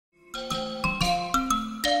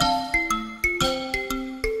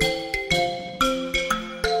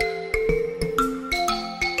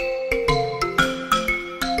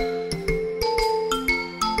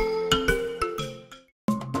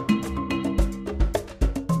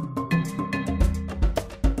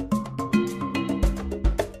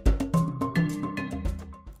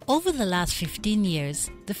Over the last 15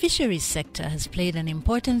 years, the fisheries sector has played an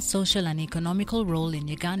important social and economical role in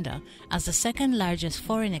Uganda as the second largest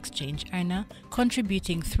foreign exchange earner,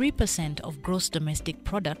 contributing 3% of gross domestic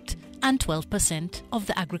product and 12% of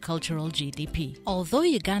the agricultural GDP. Although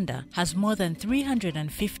Uganda has more than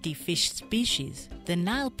 350 fish species, the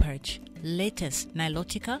Nile perch, Latus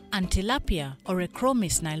nilotica, and Tilapia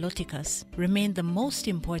Orecchromis niloticus remain the most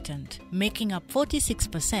important, making up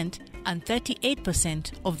 46% and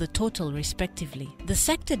 38% of the total respectively. The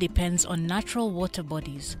sector depends on natural water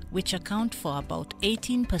bodies, which account for about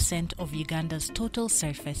 18% of Uganda's total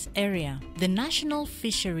surface area. The National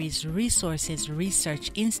Fisheries Resources Research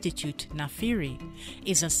Institute, NaFIRRI,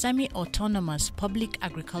 is a semi-autonomous public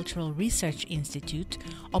agricultural research institute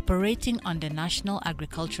operating under National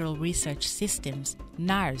Agricultural Research Systems,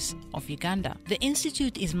 NARS, of Uganda. The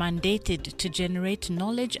institute is mandated to generate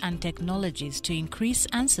knowledge and technologies to increase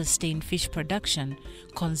and sustain fish production,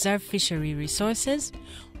 conserve fishery resources,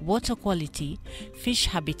 water quality, fish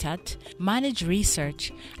habitat, manage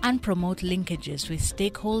research, and promote linkages with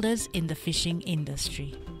stakeholders in the fishing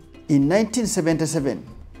industry. In 1977,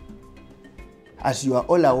 as you are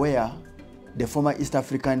all aware, the former East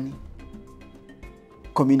African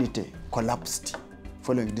community collapsed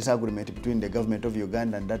following disagreement between the government of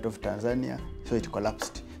Uganda and that of Tanzania, so it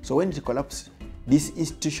collapsed. So when it collapsed, this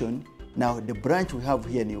institution, now the branch we have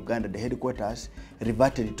here in Uganda, the headquarters,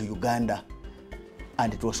 reverted to Uganda,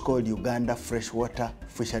 and it was called Uganda Freshwater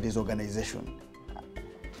Fisheries Organization.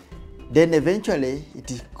 Then eventually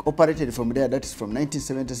it operated from there, that is from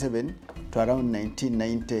 1977 to around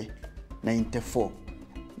 1994,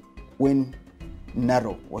 when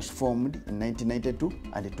NARO was formed in 1992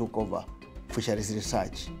 and it took over fisheries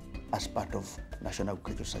research as part of National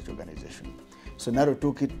Aquaculture Research Organization. So NARO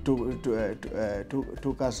took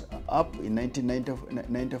us up in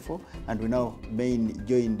 1994, and we now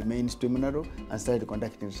joined the mainstream NARO and started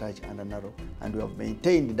conducting research under NARO. And we have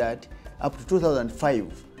maintained that up to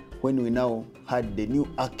 2005, when we now had the new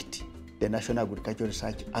act, the National Agricultural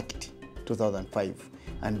Research Act 2005,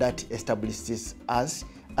 and that establishes us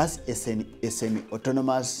as a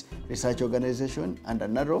semi-autonomous research organization under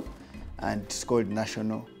NARO, and it's called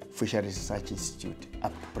National Fisheries Research Institute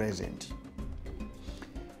up to present.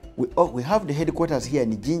 We have the headquarters here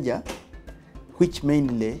in Jinja, which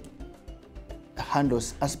mainly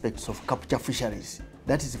handles aspects of capture fisheries.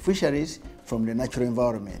 That is fisheries from the natural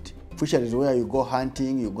environment. Fisheries where you go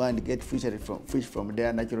hunting, you go and get fish from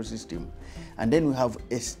their natural system. And then we have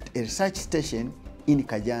a research station in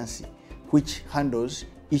Kajansi, which handles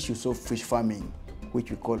issues of fish farming,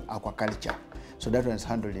 which we call aquaculture. So that one is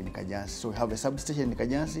handled in Kajansi. So we have a substation in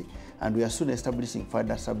Kajansi, and we are soon establishing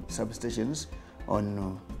further substations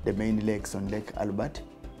on the main lakes on Lake Albert.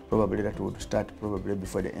 Probably that would start probably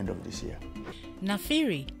before the end of this year.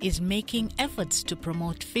 NaFIRRI is making efforts to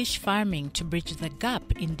promote fish farming to bridge the gap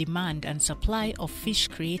in demand and supply of fish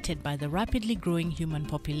created by the rapidly growing human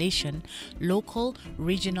population, local,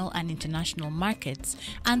 regional, and international markets,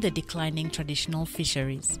 and the declining traditional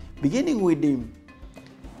fisheries. Beginning with the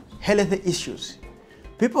health issues,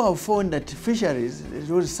 people have found that fisheries,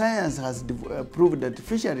 science has proved that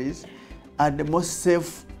fisheries are the most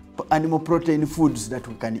safe animal protein foods that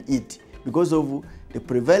we can eat because of the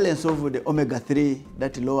prevalence of the omega-3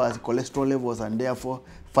 that lowers cholesterol levels and therefore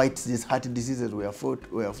fights these heart diseases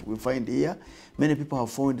we find here. Many people have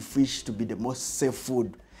found fish to be the most safe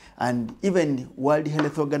food, and even World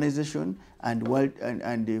Health Organization and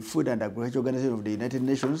the Food and Agriculture Organization of the United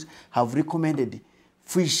Nations have recommended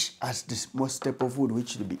fish as the most staple food which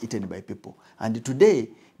should be eaten by people. And today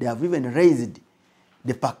they have even raised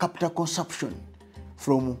the per capita consumption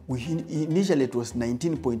from, initially it was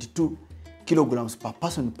 19.2 kilograms per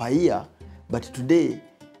person per year, but today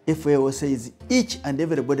FAO says each and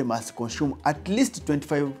everybody must consume at least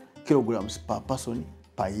 25 kilograms per person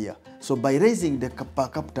per year. So by raising the per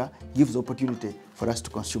capita gives opportunity for us to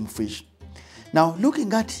consume fish. Now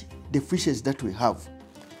looking at the fishes that we have,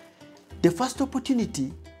 the first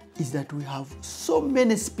opportunity is that we have so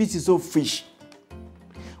many species of fish.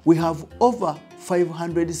 We have over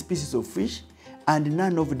 500 species of fish, and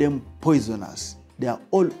none of them poisonous. They are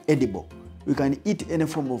all edible. We can eat any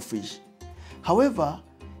form of fish. However,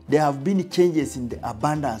 there have been changes in the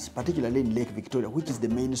abundance, particularly in Lake Victoria, which is the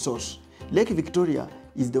main source. Lake Victoria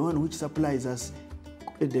is the one which supplies us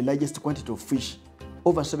the largest quantity of fish.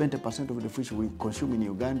 Over 70% of the fish we consume in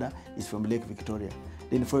Uganda is from Lake Victoria,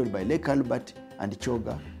 then followed by Lake Albert and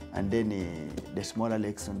Choga, and then the smaller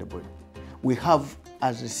lakes on the body. We have,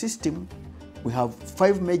 as a system, we have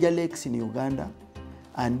 5 major lakes in Uganda,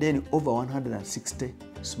 and then over 160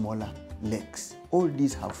 smaller lakes. All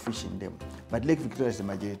these have fish in them, but Lake Victoria is the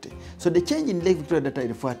majority. So the change in Lake Victoria that I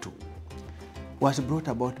refer to was brought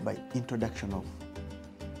about by introduction of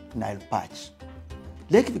Nile perch.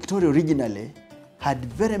 Lake Victoria originally had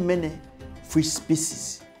very many fish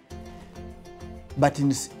species, but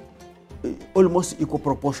in almost equal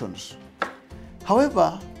proportions.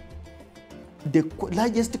 However, the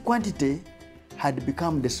largest quantity had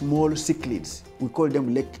become the small cichlids. We call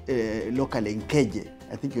them locally nkeje.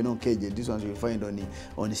 I think you know nkeje. These ones you find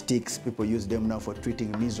on sticks. People use them now for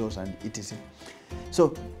treating measles and etc.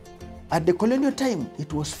 So at the colonial time,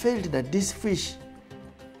 it was felt that this fish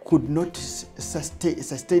could not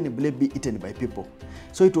sustainably be eaten by people.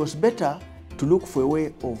 So it was better to look for a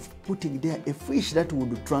way of putting there a fish that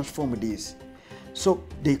would transform this. So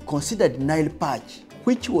they considered Nile perch,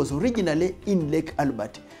 which was originally in Lake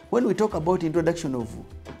Albert. When we talk about introduction of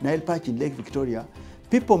Nile perch in Lake Victoria,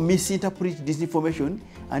 people misinterpret this information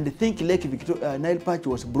and think Lake Victoria, Nile perch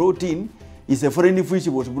was brought in, is a foreign fish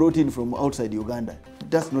was brought in from outside Uganda.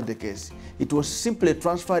 That's not the case. It was simply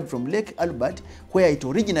transferred from Lake Albert, where it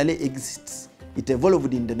originally exists. It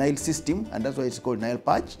evolved in the Nile system, and that's why it's called Nile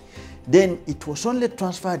perch. Then it was only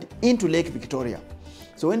transferred into Lake Victoria.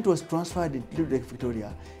 So when it was transferred into Lake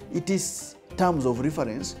Victoria, its terms of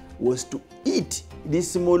reference was to eat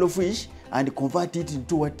this smaller fish and convert it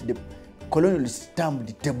into what the colonialists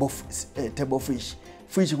termed table fish,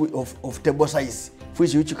 fish of table size,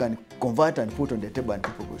 fish which you can convert and put on the table and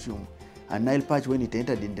people consume. And Nile perch, when it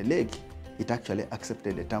entered in the lake, it actually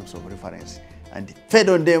accepted the terms of reference and fed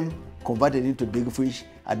on them, converted into big fish.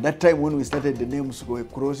 At that time, when we started, the names were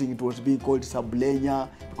crossing. It was being called sablenya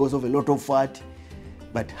because of a lot of fat,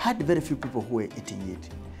 but had very few people who were eating it.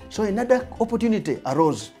 So another opportunity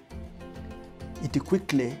arose. It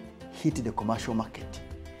quickly hit the commercial market,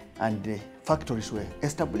 and the factories were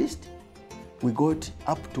established. We got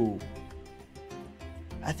up to,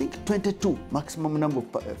 I think, 22 maximum number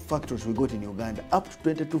of factories we got in Uganda, up to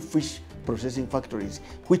 22 fish processing factories,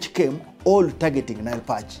 which came all targeting Nile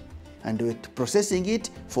perch, and they were processing it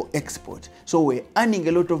for export. So we're earning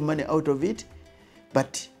a lot of money out of it,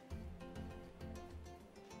 but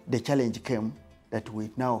the challenge came that we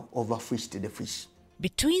now overfished the fish.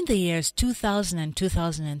 Between the years 2000 and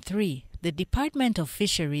 2003, the Department of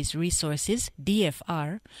Fisheries Resources,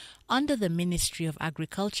 DFR, under the Ministry of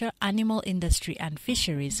Agriculture, Animal Industry and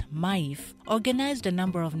Fisheries, MAIF, organized a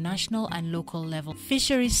number of national and local level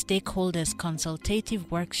fisheries stakeholders consultative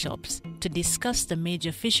workshops to discuss the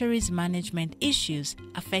major fisheries management issues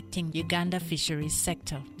affecting Uganda fisheries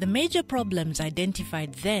sector. The major problems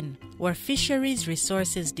identified then were fisheries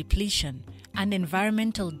resources depletion and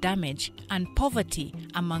environmental damage and poverty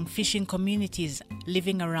among fishing communities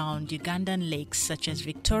living around Ugandan lakes such as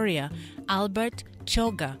Victoria, Albert,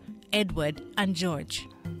 Choga, Edward, and George.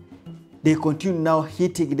 They continued now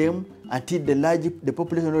hitting them until the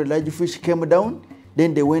population of the large fish came down.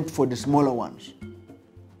 Then they went for the smaller ones,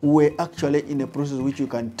 who were actually in a process which you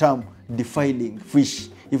can term defiling fish,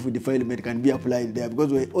 if defilement can be applied there,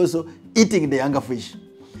 because we're also eating the younger fish.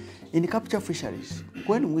 In capture fisheries,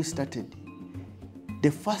 when we started, the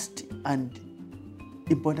first and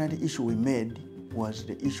important issue we made was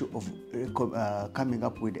the issue of coming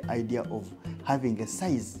up with the idea of having a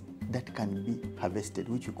size that can be harvested,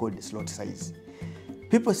 which we call the slot size.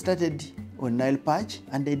 People started on Nile perch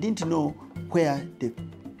and they didn't know where the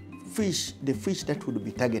fish that would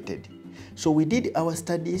be targeted. So we did our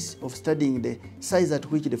studies of studying the size at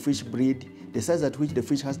which the fish breed, the size at which the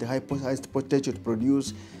fish has the highest potential to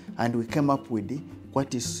produce, and we came up with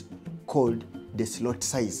what is called the slot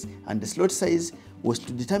size. And the slot size was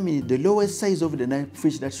to determine the lowest size of the Nile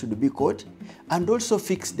fish that should be caught and also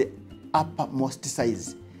fix the uppermost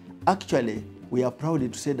size. Actually, we are proud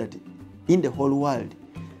to say that in the whole world,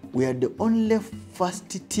 we are the only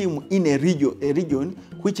first team in a region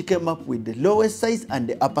which came up with the lowest size and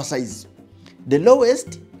the upper size. The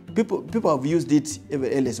lowest, people have used it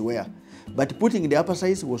elsewhere, but putting the upper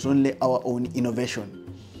size was only our own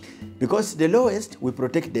innovation. Because the lowest, we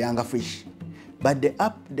protect the younger fish. But the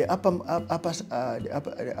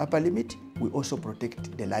upper limit, we also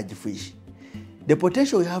protect the large fish. The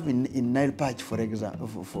potential we have in Nile perch, for example,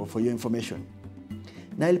 for your information,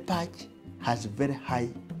 Nile perch has very high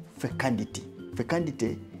fecundity.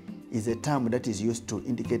 Fecundity is a term that is used to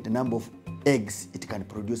indicate the number of eggs it can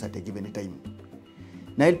produce at a given time.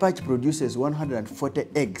 Nile perch produces 140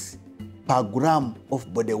 eggs per gram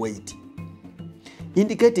of body weight,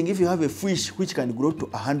 indicating if you have a fish which can grow to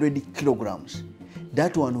 100 kilograms,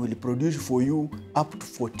 that one will produce for you up to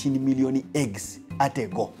 14 million eggs at a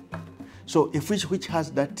go. So a fish which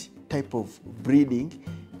has that type of breeding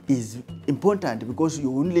is important because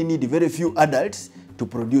you only need very few adults to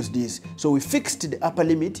produce this. So we fixed the upper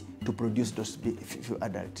limit to produce those few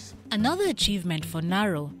adults. Another achievement for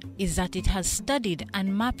NARO is that it has studied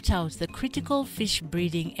and mapped out the critical fish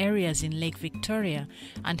breeding areas in Lake Victoria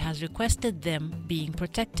and has requested them being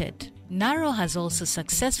protected. NARO has also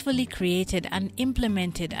successfully created and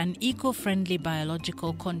implemented an eco-friendly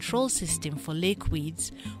biological control system for lake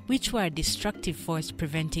weeds, which were a destructive force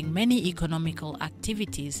preventing many economical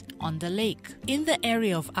activities on the lake. In the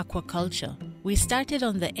area of aquaculture, we started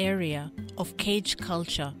on the area of cage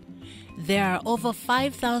culture. There are over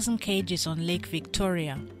 5,000 cages on Lake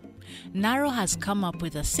Victoria. NARO has come up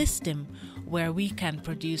with a system where we can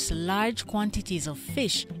produce large quantities of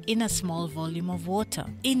fish in a small volume of water,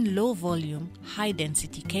 in low volume, high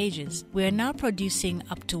density cages. We are now producing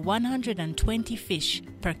up to 120 fish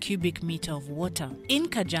per cubic meter of water. In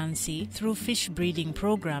Kajansi, through fish breeding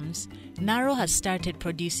programs, NARO has started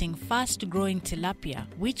producing fast growing tilapia,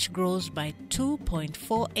 which grows by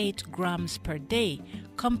 2.48 grams per day,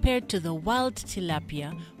 compared to the wild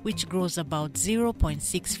tilapia, which grows about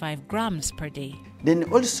 0.65 grams per day. Then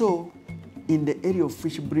also, in the area of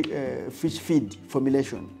fish feed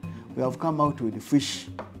formulation, we have come out with fish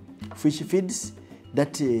feeds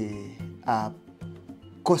that are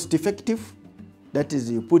cost effective. That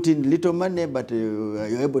is, you put in little money, but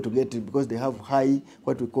you're able to get it because they have high,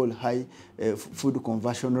 what we call high food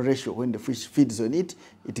conversion ratio. When the fish feeds on it,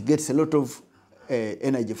 it gets a lot of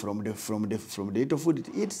energy from the little food it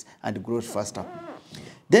eats and grows faster.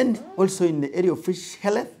 Then also in the area of fish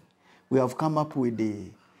health, we have come up with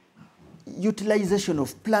the utilization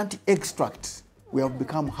of plant extracts. We have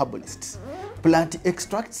become herbalists. Plant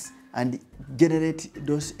extracts and generate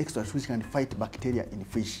those extracts which can fight bacteria in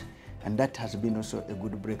fish. And that has been also a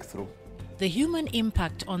good breakthrough. The human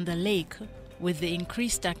impact on the lake, with the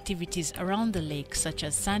increased activities around the lake such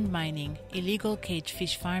as sand mining, illegal cage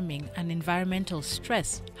fish farming and environmental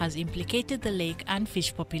stress, has implicated the lake and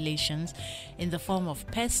fish populations in the form of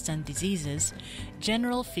pests and diseases,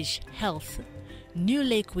 general fish health, new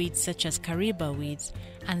lake weeds such as Kariba weeds,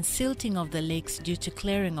 and silting of the lakes due to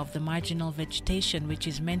clearing of the marginal vegetation which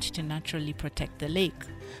is meant to naturally protect the lake.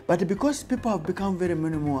 But because people have become very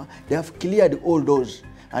many more, they have cleared all those.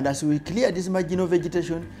 And as we clear this marginal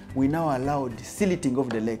vegetation, we now allow the silting of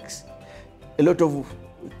the lakes. A lot of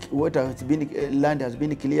water has been, land has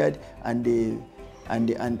been cleared, and the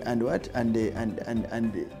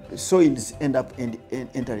soils end up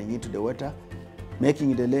entering into the water,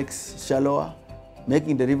 making the lakes shallower,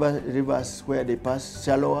 making the rivers where they pass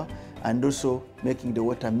shallower, and also making the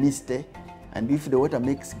water misty. And if the water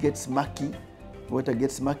gets murky,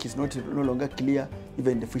 it's no longer clear,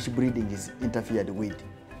 even the fish breeding is interfered with.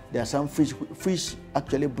 There are some fish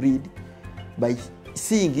actually breed by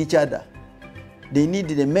seeing each other. They need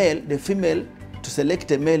the female to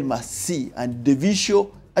select a male must see, and the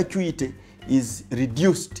visual acuity is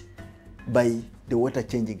reduced by the water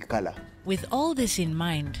changing color. With all this in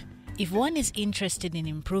mind, if one is interested in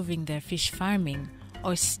improving their fish farming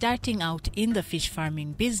or starting out in the fish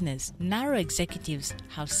farming business, NARO executives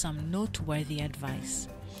have some noteworthy advice.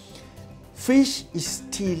 Fish is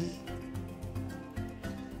still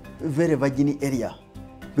a very virgin area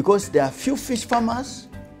because there are few fish farmers,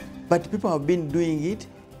 but people have been doing it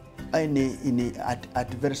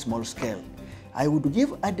at very small scale. I would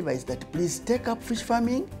give advice that please take up fish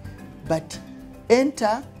farming, but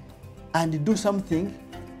enter and do something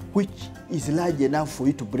which is large enough for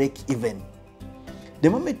you to break even. The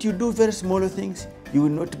moment you do very small things, you will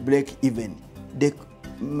not break even.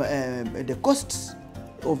 The costs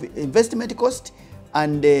of investment cost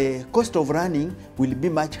and the cost of running will be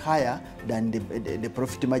much higher than the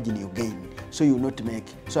profit margin you gain. So you will not make.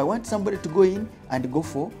 So I want somebody to go in and go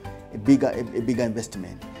for a bigger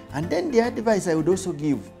investment. And then the advice I would also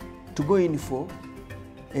give to go in for,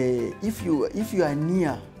 if you are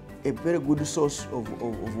near a very good source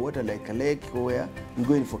of water like a lake or where you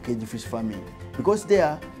go in for cage fish farming, because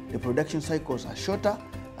there the production cycles are shorter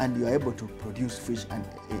and you are able to produce fish and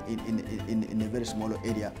in a very small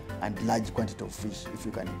area and large quantity of fish if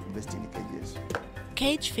you can invest in cages.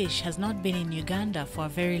 Cage fish has not been in Uganda for a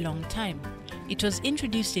very long time. It was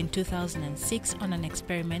introduced in 2006 on an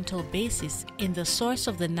experimental basis in the source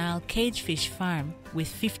of the Nile cage fish farm with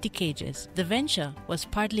 50 cages. The venture was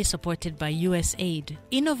partly supported by US aid.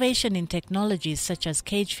 Innovation in technologies such as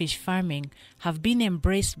cage fish farming have been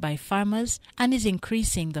embraced by farmers and is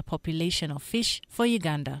increasing the population of fish for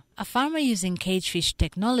Uganda. A farmer using cage fish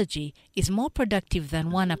technology is more productive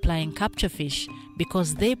than one applying capture fish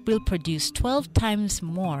because they will produce 12 times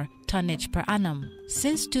more tonnage per annum.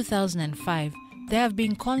 Since 2005, There have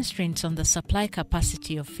been constraints on the supply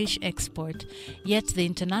capacity of fish export, yet the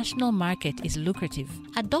international market is lucrative.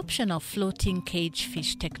 Adoption of floating cage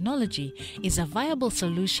fish technology is a viable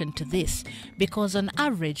solution to this because on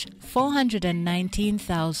average,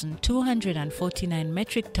 419,249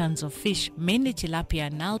 metric tons of fish, mainly tilapia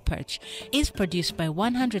and Nile perch, is produced by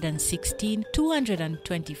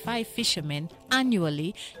 116,225 fishermen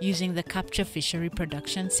annually using the capture fishery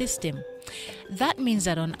production system. That means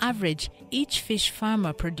that on average, each fish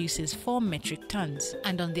farmer produces 4 metric tons,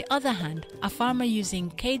 and on the other hand, a farmer using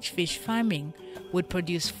cage fish farming would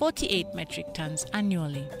produce 48 metric tons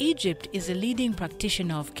annually. Egypt is a leading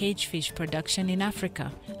practitioner of cage fish production in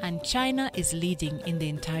Africa, and China is leading in the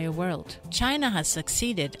entire world. China has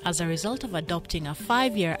succeeded as a result of adopting a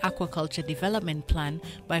 5-year aquaculture development plan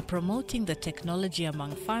by promoting the technology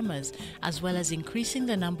among farmers as well as increasing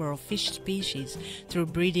the number of fish species through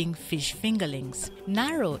breeding fish fingerlings.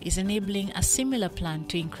 NARO is enabling a similar plan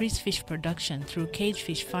to increase fish production through cage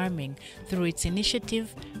fish farming through its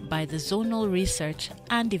initiative by the Zonal Research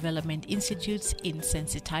and Development Institutes in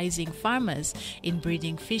sensitizing farmers in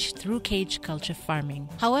breeding fish through cage culture farming.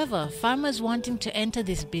 However, farmers wanting to enter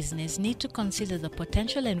this business need to consider the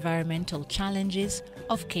potential environmental challenges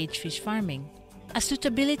of cage fish farming. A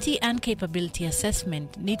suitability and capability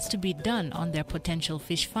assessment needs to be done on their potential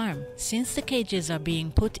fish farm. Since the cages are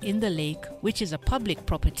being put in the lake, which is a public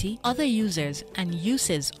property, other users and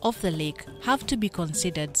uses of the lake have to be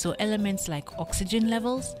considered, so elements like oxygen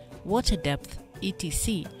levels, water depth,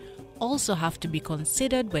 etc. also have to be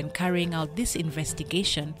considered when carrying out this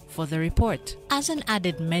investigation for the report. As an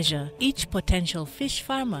added measure, each potential fish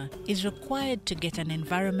farmer is required to get an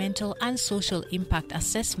environmental and social impact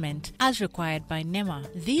assessment as required by NEMA.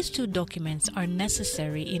 These 2 documents are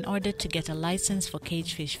necessary in order to get a license for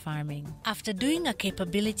cage fish farming. After doing a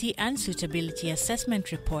capability and suitability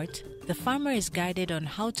assessment report, the farmer is guided on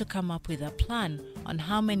how to come up with a plan on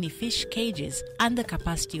how many fish cages and the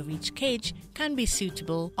capacity of each cage can be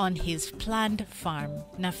suitable on his planned farm.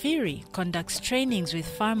 NaFIRRI conducts trainings with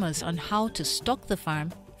farmers on how to stock the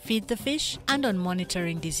farm, feed the fish, and on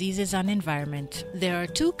monitoring diseases and environment. There are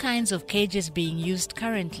 2 kinds of cages being used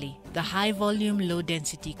currently: the high-volume,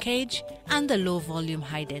 low-density cage and the low-volume,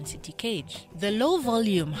 high-density cage. The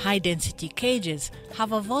low-volume, high-density cages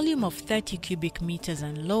have a volume of 30 cubic meters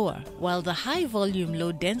and lower, while the high-volume,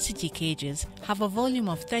 low-density cages have a volume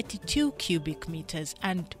of 32 cubic meters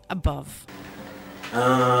and above.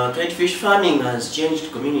 Cage fish farming has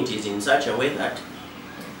changed communities in such a way that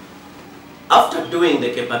after doing the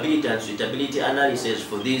capability and suitability analysis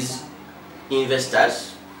for these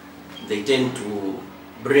investors, they tend to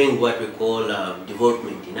bring what we call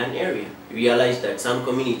development in an area. We realized that some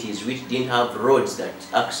communities which didn't have roads that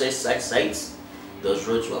access such sites, those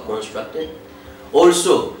roads were constructed.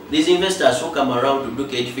 Also, these investors who come around to do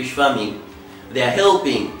cage fish farming, they are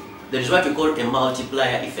helping. There is what we call a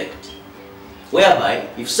multiplier effect, whereby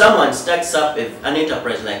if someone starts up an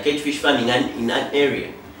enterprise like cage fish farming in an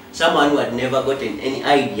area, someone who had never gotten any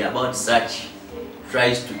idea about such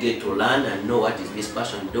tries to get to learn and know what is this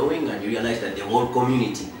person doing, and you realize that the whole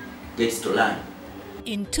community gets to learn.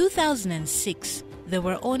 In 2006, there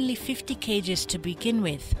were only 50 cages to begin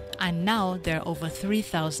with, and now there are over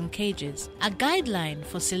 3,000 cages. A guideline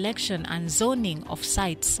for selection and zoning of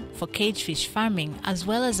sites for cage fish farming, as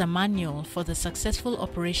well as a manual for the successful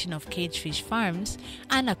operation of cage fish farms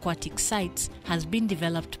and aquatic sites, has been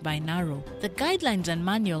developed by NARO. The guidelines and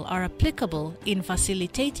manual are applicable in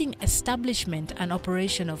facilitating establishment and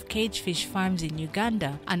operation of cage fish farms in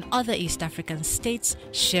Uganda and other East African states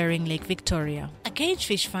sharing Lake Victoria. A cage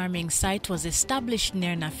fish farming site was established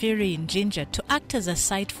near NaFIRRI in Jinja to act as a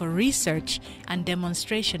site for research and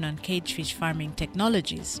demonstration on cage fish farming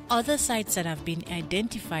technologies. Other sites that have been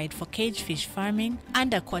identified for cage fish farming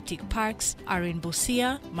and aquatic parks are in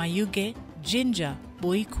Busia, Mayuge, Jinja,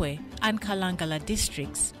 Boikwe, and Kalangala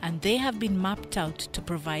districts, and they have been mapped out to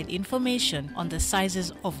provide information on the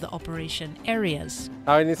sizes of the operation areas.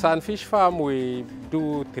 Now in Sunfish Farm we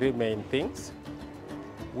do 3 main things.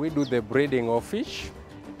 We do the breeding of fish.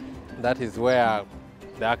 That is where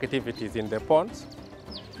the activity is in the ponds.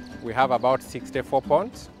 We have about 64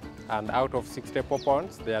 ponds, and out of 64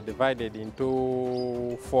 ponds, they are divided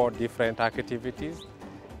into 4 different activities.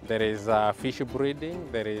 There is fish breeding,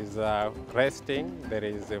 there is resting, there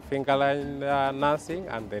is fingerline nursing,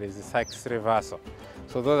 and there is sex reversal.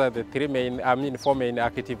 So those are the 4 main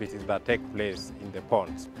activities that take place in the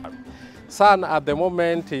ponds. Sun at the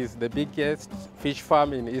moment is the biggest fish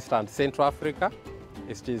farm in East and Central Africa.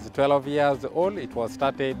 It is 12 years old. It was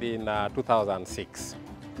started in 2006.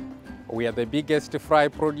 We are the biggest fry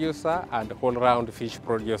producer and all-round fish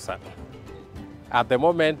producer. At the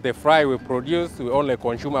moment, the fry we produce, we only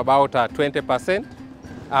consume about 40%.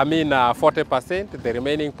 The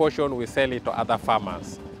remaining portion we sell it to other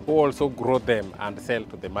farmers who also grow them and sell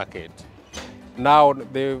to the market. Now,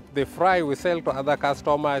 the fry we sell to other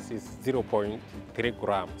customers is 0.3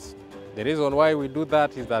 grams. The reason why we do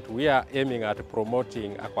that is that we are aiming at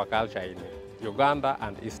promoting aquaculture in Uganda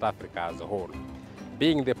and East Africa as a whole.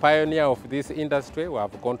 Being the pioneer of this industry, we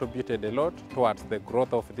have contributed a lot towards the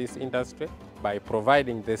growth of this industry by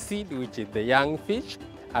providing the seed, which is the young fish,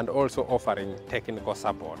 and also offering technical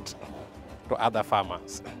support to other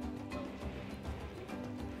farmers.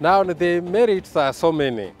 Now, the merits are so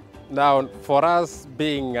many. Now, for us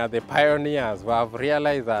being the pioneers, we have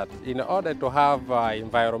realized that in order to have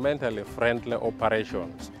environmentally friendly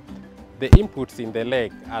operations, the inputs in the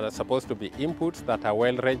lake are supposed to be inputs that are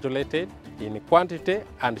well regulated in quantity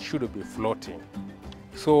and should be floating.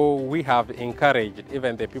 So we have encouraged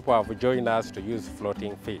even the people who have joined us to use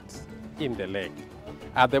floating feeds in the lake.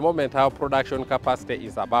 At the moment, our production capacity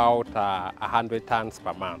is about 100 tons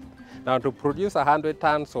per month. Now, to produce 100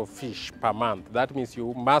 tons of fish per month, that means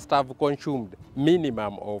you must have consumed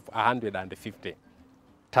minimum of 150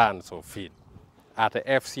 tons of feed at a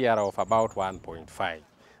FCR of about 1.5.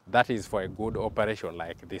 That is for a good operation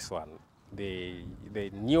like this one. The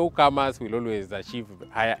newcomers will always achieve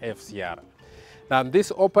higher FCR. Now,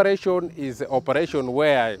 this operation is an operation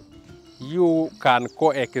where you can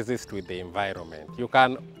coexist with the environment. You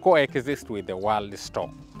can coexist with the wild stock.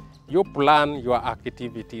 You plan your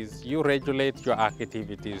activities, you regulate your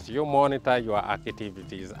activities, you monitor your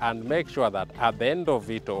activities, and make sure that at the end of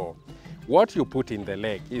it all, what you put in the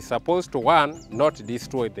lake is supposed to, one, not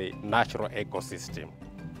destroy the natural ecosystem.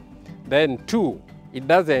 Then two, it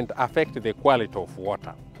doesn't affect the quality of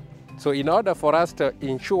water. So in order for us to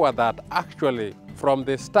ensure that actually from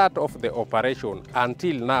the start of the operation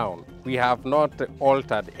until now, we have not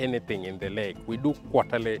altered anything in the lake, we do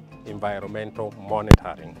quarterly environmental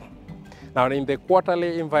monitoring. Now, in the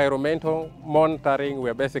quarterly environmental monitoring,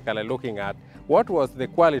 we're basically looking at what was the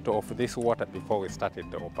quality of this water before we started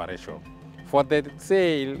the operation. For the,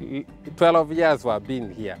 say, 12 years we've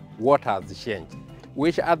been here, what has changed?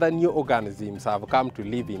 Which other new organisms have come to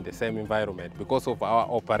live in the same environment because of our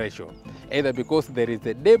operation? Either because there is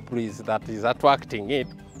a debris that is attracting it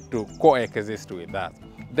to coexist with us.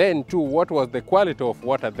 Then two, what was the quality of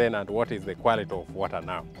water then and what is the quality of water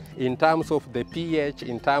now? In terms of the pH,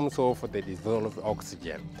 in terms of the dissolved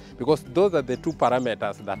oxygen. Because those are the two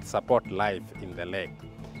parameters that support life in the lake.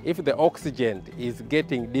 If the oxygen is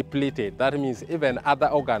getting depleted, that means even other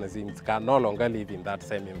organisms can no longer live in that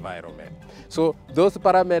same environment. So those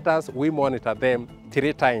parameters, we monitor them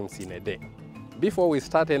 3 times in a day. Before we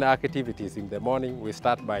start any activities in the morning, we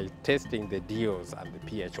start by testing the DOs and the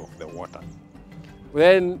pH of the water.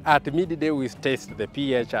 Then at midday, we test the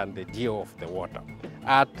pH and the DO of the water.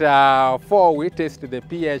 At 4, we test the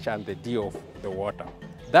pH and the DO of the water.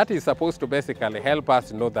 That is supposed to basically help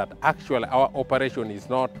us know that actually our operation is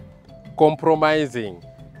not compromising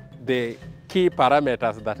the key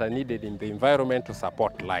parameters that are needed in the environment to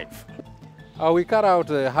support life. We carry out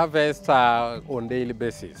harvest on a daily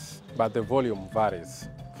basis, but the volume varies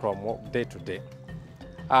from day to day.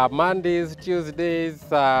 Mondays, Tuesdays,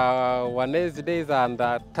 Wednesdays, and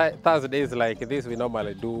Thursdays like this, we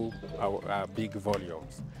normally do big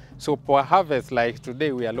volumes. So for harvest like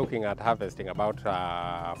today, we are looking at harvesting about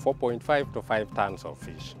 4.5 to 5 tons of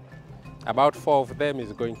fish. About 4 of them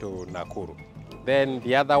is going to Nakuru. Then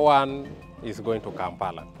the other one is going to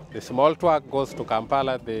Kampala. The small truck goes to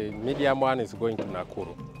Kampala, the medium one is going to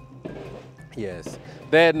Nakuru. Yes.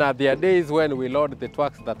 Then there are days when we load the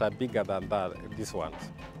trucks that are bigger than these ones.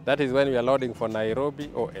 That is when we are loading for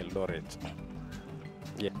Nairobi or Eldoret.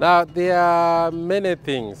 Yeah. Now, there are many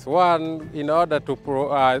things. One, in order to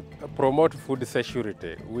promote food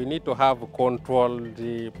security, we need to have controlled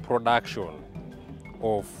the production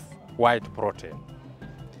of white protein.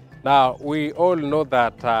 Now, we all know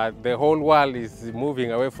that the whole world is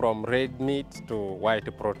moving away from red meat to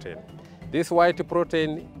white protein. This white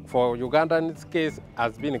protein, for Uganda in this case,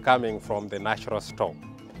 has been coming from the natural stock.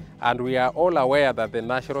 And we are all aware that the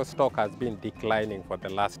natural stock has been declining for the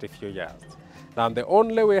last few years. Now, the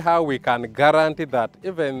only way how we can guarantee that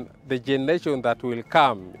even the generation that will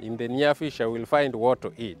come in the near future will find what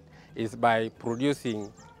to eat is by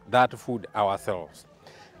producing that food ourselves.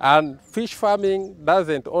 And fish farming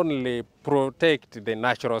doesn't only protect the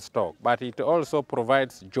natural stock, but it also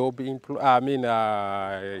provides employment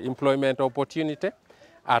opportunity.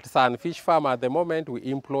 At Sun Fish Farm at the moment, we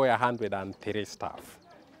employ 103 staff,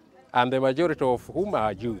 and the majority of whom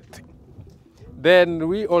are youth. Then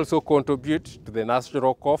we also contribute to the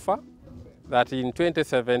natural cover. that in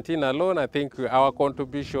 2017 alone, I think our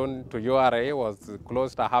contribution to URA was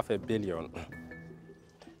close to $500 million.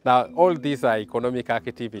 Now, all these are economic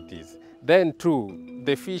activities. Then too,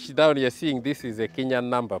 the fish down here, seeing this is a Kenyan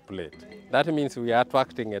number plate. That means we are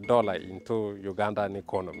attracting $1 into Ugandan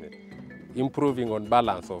economy, improving on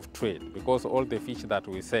balance of trade, because all the fish that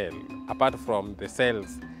we sell, apart from the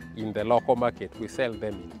sales in the local market, we sell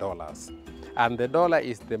them in dollars. And the dollar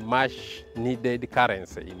is the much needed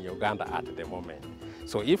currency in Uganda at the moment.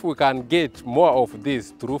 So if we can get more of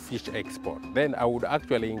this through fish export, then I would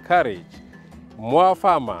actually encourage more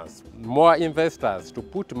farmers, more investors to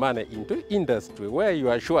put money into industry where you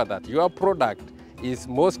are sure that your product is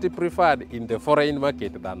most preferred in the foreign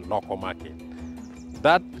market than local market.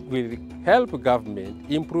 That will help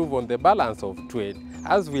government improve on the balance of trade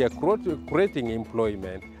as we are creating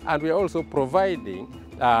employment, and we are also providing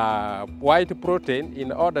white protein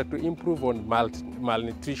in order to improve on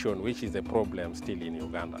malnutrition, which is a problem still in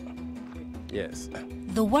Uganda. Yes.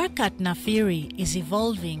 The work at NaFIRRI is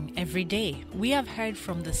evolving every day. We have heard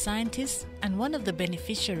from the scientists and one of the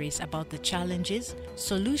beneficiaries about the challenges,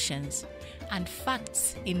 solutions, and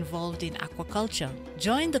facts involved in aquaculture.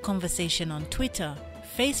 Join the conversation on Twitter,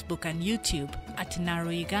 Facebook, and YouTube at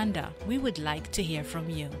NARO Uganda. We would like to hear from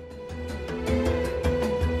you.